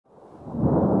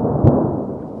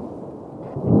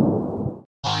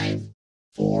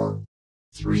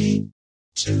3,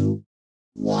 2,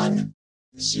 1,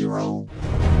 0.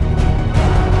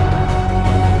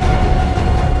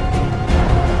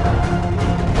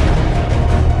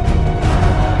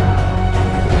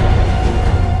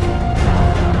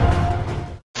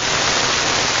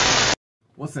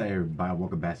 What's up, everybody?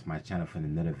 Welcome back to my channel for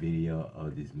another video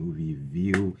of this movie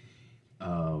review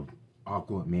of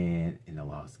Aquaman and the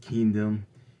Lost Kingdom.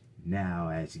 Now,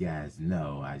 as you guys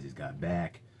know, I just got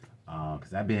back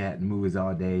because I've been at the movies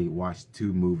all day, watched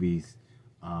two movies,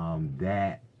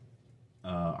 Aquaman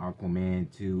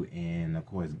 2 and of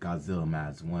course Godzilla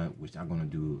Minus One, which I'm gonna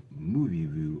do a movie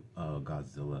review of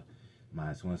Godzilla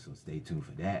Minus One, so stay tuned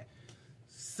for that.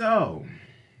 So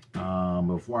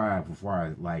before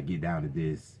I like get down to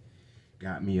this,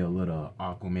 got me a little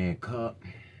Aquaman cup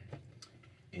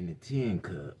and a tin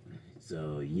cup.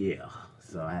 So yeah,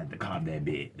 so I had to cop that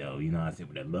bit though, you know what I said,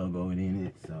 with the logo in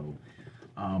it. So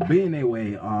but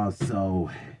anyway,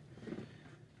 so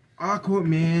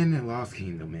Aquaman and Lost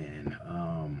Kingdom, man.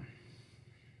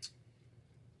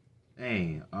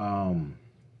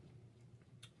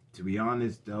 To be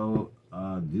honest though,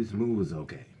 this movie was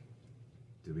okay.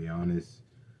 To be honest,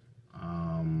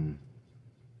 I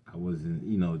wasn't,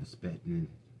 expecting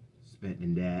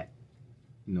that,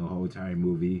 whole entire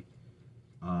movie.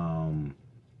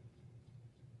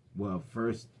 Well,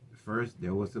 first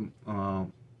there was some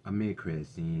a mid-credit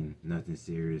scene, nothing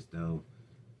serious though.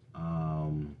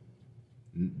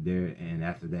 There, and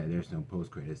after that, there's no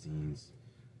post-credit scenes,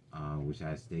 which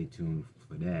I stay tuned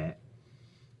for that.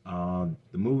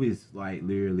 The movie is like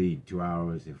literally 2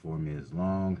 hours and 4 minutes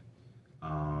long.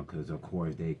 Because of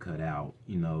course they cut out,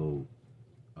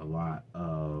 a lot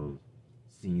of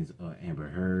scenes of Amber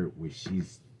Heard, which she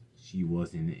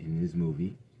was in this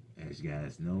movie, as you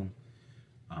guys know.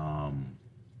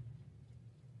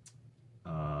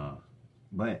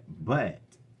 But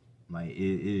like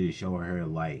it showed her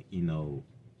like, a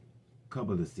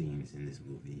couple of the scenes in this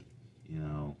movie,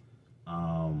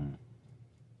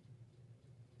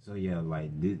 So yeah,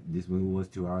 like this movie was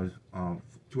 2 hours,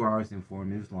 2 hours and 4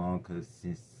 minutes long, cause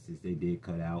since they did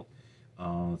cut out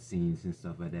scenes and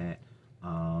stuff like that,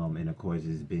 and of course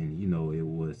it's been,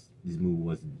 this movie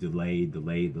was delayed,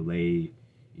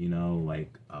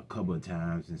 like a couple of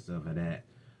times and stuff like that.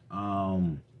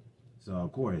 So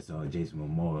of course, Jason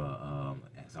Momoa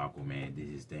as Aquaman did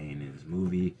his thing in this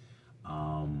movie.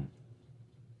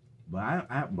 But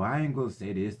I ain't gonna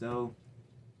say this though.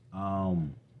 I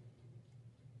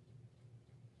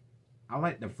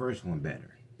like the first one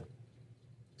better,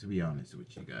 to be honest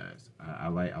with you guys. I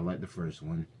like the first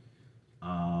one.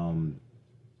 And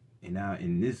now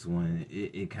in this one,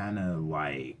 it kind of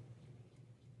like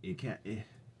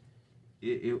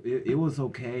it was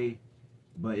okay,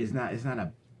 but it's not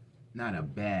a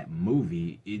bad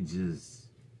movie. It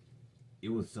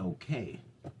was okay,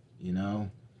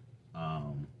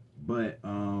 But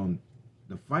the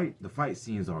fight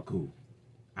scenes are cool.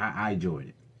 I enjoyed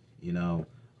it,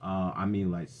 I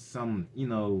mean, like some,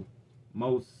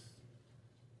 most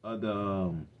of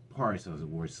the parts of it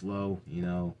were slow,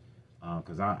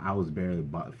 because I was barely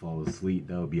about to fall asleep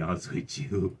though, to be honest with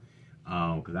you,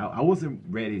 because I wasn't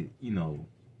ready,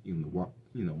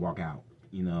 walk out,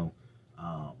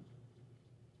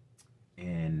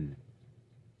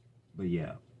 but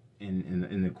yeah,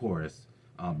 and of course,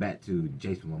 back to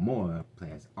Jason Momoa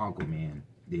plays Aquaman,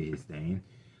 did his thing,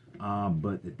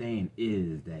 but the thing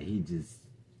is that he just,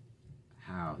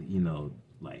 how,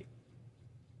 like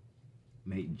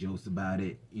make jokes about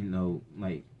it,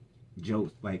 like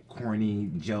jokes, like corny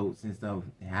jokes and stuff,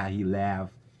 how he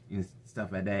laughed and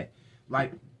stuff like that.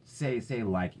 Like say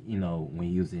like, when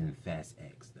he was in Fast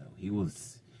X though, he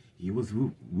was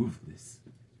ruthless,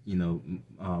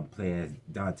 play as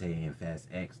Dante in Fast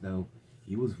X though.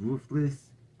 He was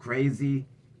ruthless, crazy,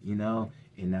 and now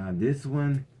this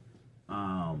one,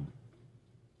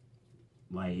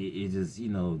 like it just,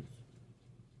 he's a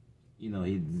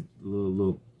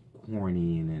little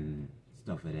corny and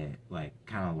stuff like that. Like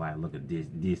kind of like look at this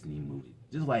Disney movie.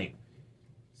 Just like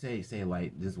say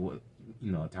like this what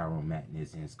Tyrone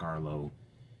Madness and Scarlo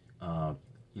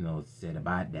said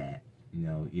about that. You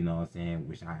know what I'm saying?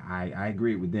 Which I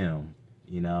agree with them.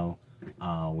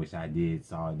 Which I did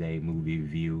saw a movie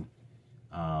review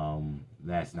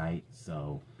last night.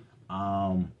 So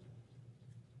and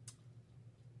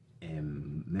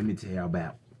let me tell you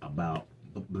about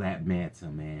Black Manta,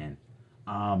 man.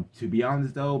 To be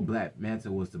honest though, Black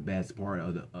Manta was the best part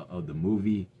of the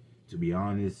movie. To be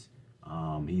honest,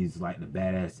 he's like the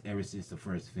badass ever since the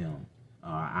first film.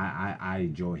 I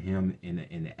enjoy him, and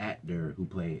the actor who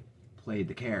played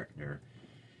the character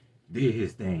did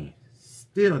his thing.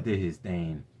 Still did his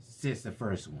thing. since the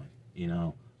first one, you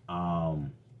know.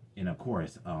 And of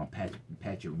course,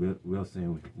 Patrick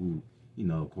Wilson, who, you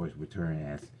know, of course, returned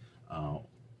as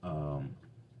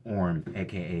Orm,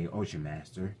 aka Ocean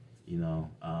Master. You know,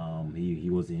 he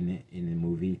was in it in the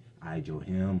movie. I enjoy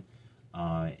him,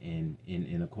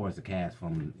 and of course the cast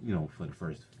from, you know, for the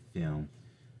first film.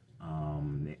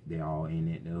 They're all in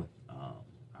it though.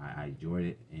 I enjoyed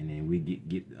it, and then we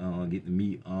get to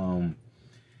meet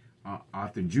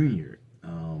Arthur Jr.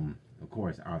 Of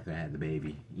course, Arthur had the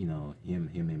baby. You know,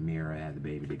 him and Mira had the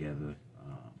baby together,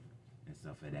 and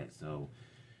stuff like that. So,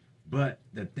 but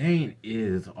the thing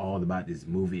is, all about this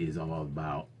movie is all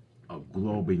about a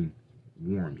global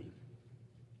warming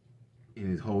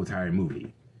in this whole entire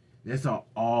movie. That's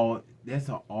all.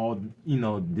 You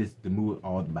know, the movie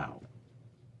all about.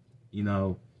 You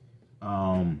know,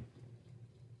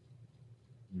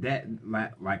 that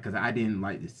like, cause I didn't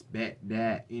like expect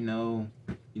that. You know,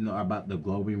 about the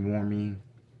global warming,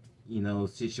 you know,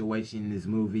 situation in this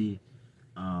movie.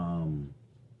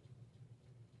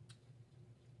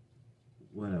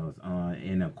 What else?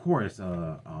 And of course,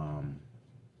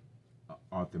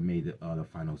 Arthur made the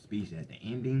final speech at the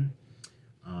ending.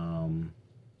 And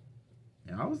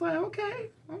I was like, okay,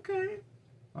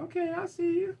 I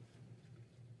see you.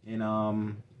 And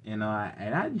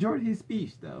I enjoyed his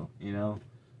speech though, you know.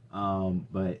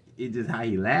 But it just how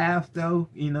he laughed though,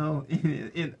 you know,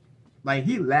 and like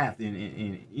he laughed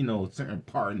in you know, certain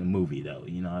part in the movie though,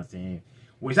 you know what I'm saying?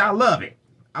 Which I love it.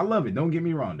 Don't get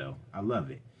me wrong though. I love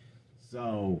it.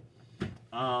 So,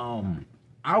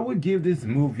 I would give this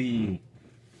movie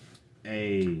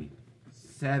a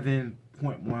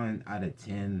 7.1 out of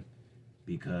 10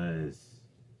 because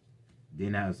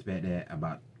did not expect that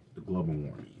about the global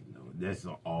warming. You know, that's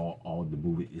all the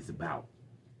movie is about.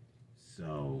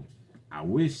 So, I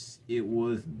wish it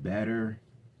was better,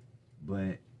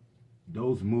 but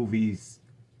those movies,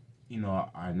 you know,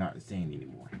 are not the same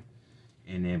anymore.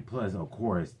 And then plus, of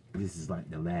course, this is like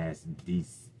the last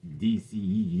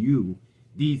DCEU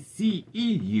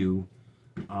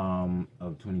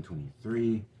of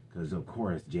 2023, because of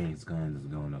course James Gunn is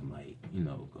going to, like, you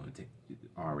know, going to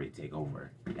already take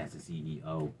over as the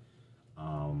CEO,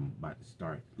 about to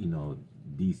start, you know,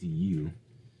 DCU.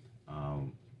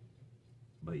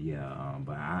 But yeah,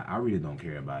 but I really don't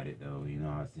care about it though, you know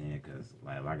what I'm saying? Because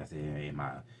like I said in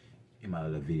my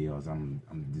other videos, I'm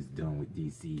just done with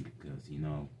DC because, you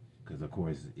know, because of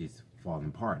course it's falling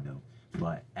apart though.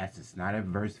 But as a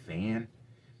Snyderverse fan,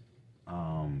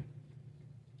 I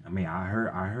mean, I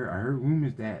heard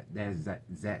rumors that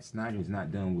Zack Snyder's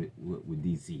not done with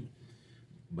DC,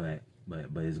 but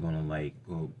it's gonna like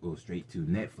go straight to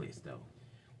Netflix though,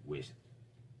 which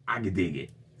I could dig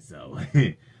it. So,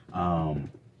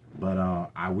 but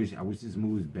I wish this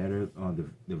movie was better.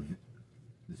 The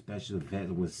special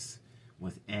effect was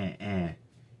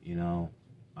you know.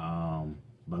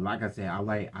 But like I said, I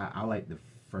like the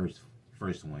first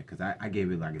one because I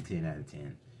gave it like a 10 out of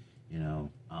 10, you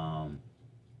know.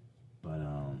 But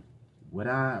would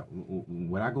I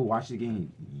go watch it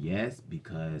again? Yes,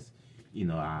 because, you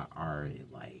know, I already,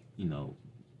 like, you know,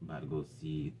 about to go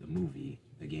see the movie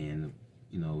again,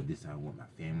 you know, this time with my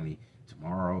family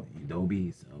tomorrow in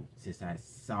Dolby. So since I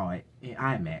saw it in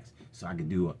IMAX, so I could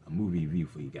do a movie review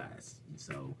for you guys.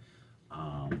 So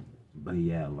but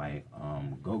yeah, like,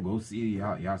 go see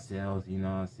yourselves, you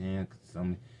know what I'm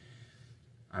saying?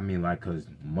 I mean, like, cause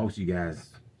most of you guys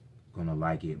gonna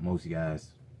like it, most of you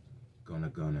guys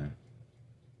gonna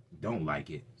don't like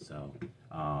it. So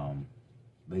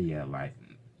but yeah, like,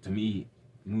 to me,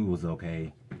 the movie was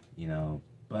okay, you know,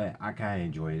 but I kind of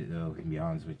enjoyed it though, to be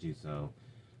honest with you. So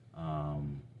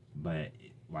but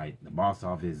like the box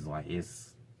office, like,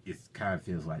 it's kind of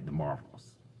feels like the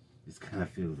Marvels. It kind of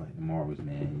feels like the Marvels,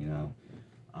 man, you know.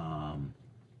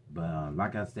 But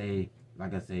like I say,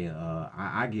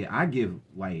 I give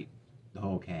like the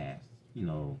whole cast, you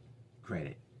know,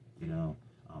 credit, you know,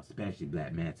 especially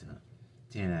Black Manta,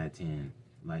 10 out of 10.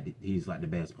 Like, he's like the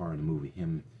best part of the movie.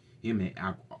 Him and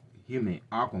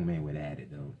Aquaman with added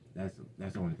though. That's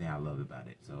the only thing I love about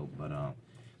it. So, but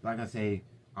like I say,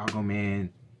 Aquaman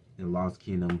in the Lost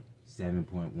Kingdom,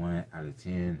 7.1 out of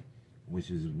 10, which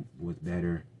was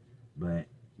better. But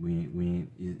movies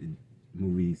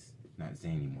not the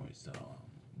same anymore. So,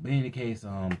 but in any case,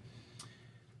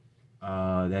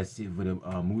 that's it for the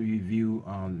movie review.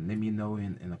 Let me know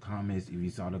in the comments if you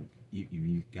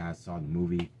guys saw the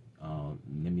movie.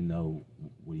 Let me know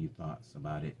what your thoughts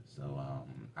about it. So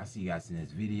I see you guys in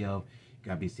this video. You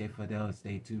gotta be safe for that.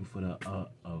 Stay tuned for the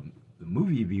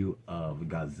movie review of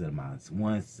Godzilla Minus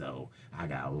One. So I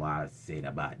got a lot to say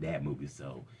about that movie.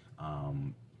 So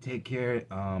take care.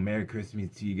 Merry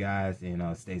Christmas to you guys,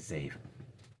 and stay safe.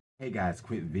 Hey guys,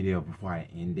 quick video before I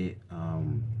end it.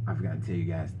 I forgot to tell you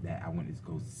guys that I went to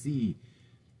go see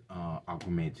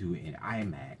Aquaman 2 in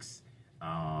IMAX.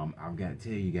 I've got to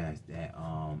tell you guys that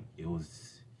it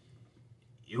was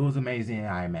amazing in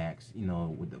IMAX, you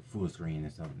know, with the full screen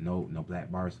and stuff. No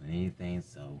black bars or anything.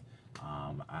 So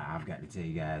I've got to tell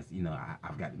you guys, you know,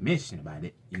 I've got to mention about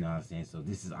it. You know what I'm saying? So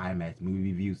this is IMAX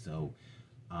movie review. So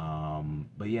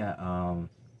but yeah,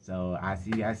 so I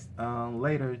see you guys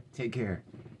later. Take care.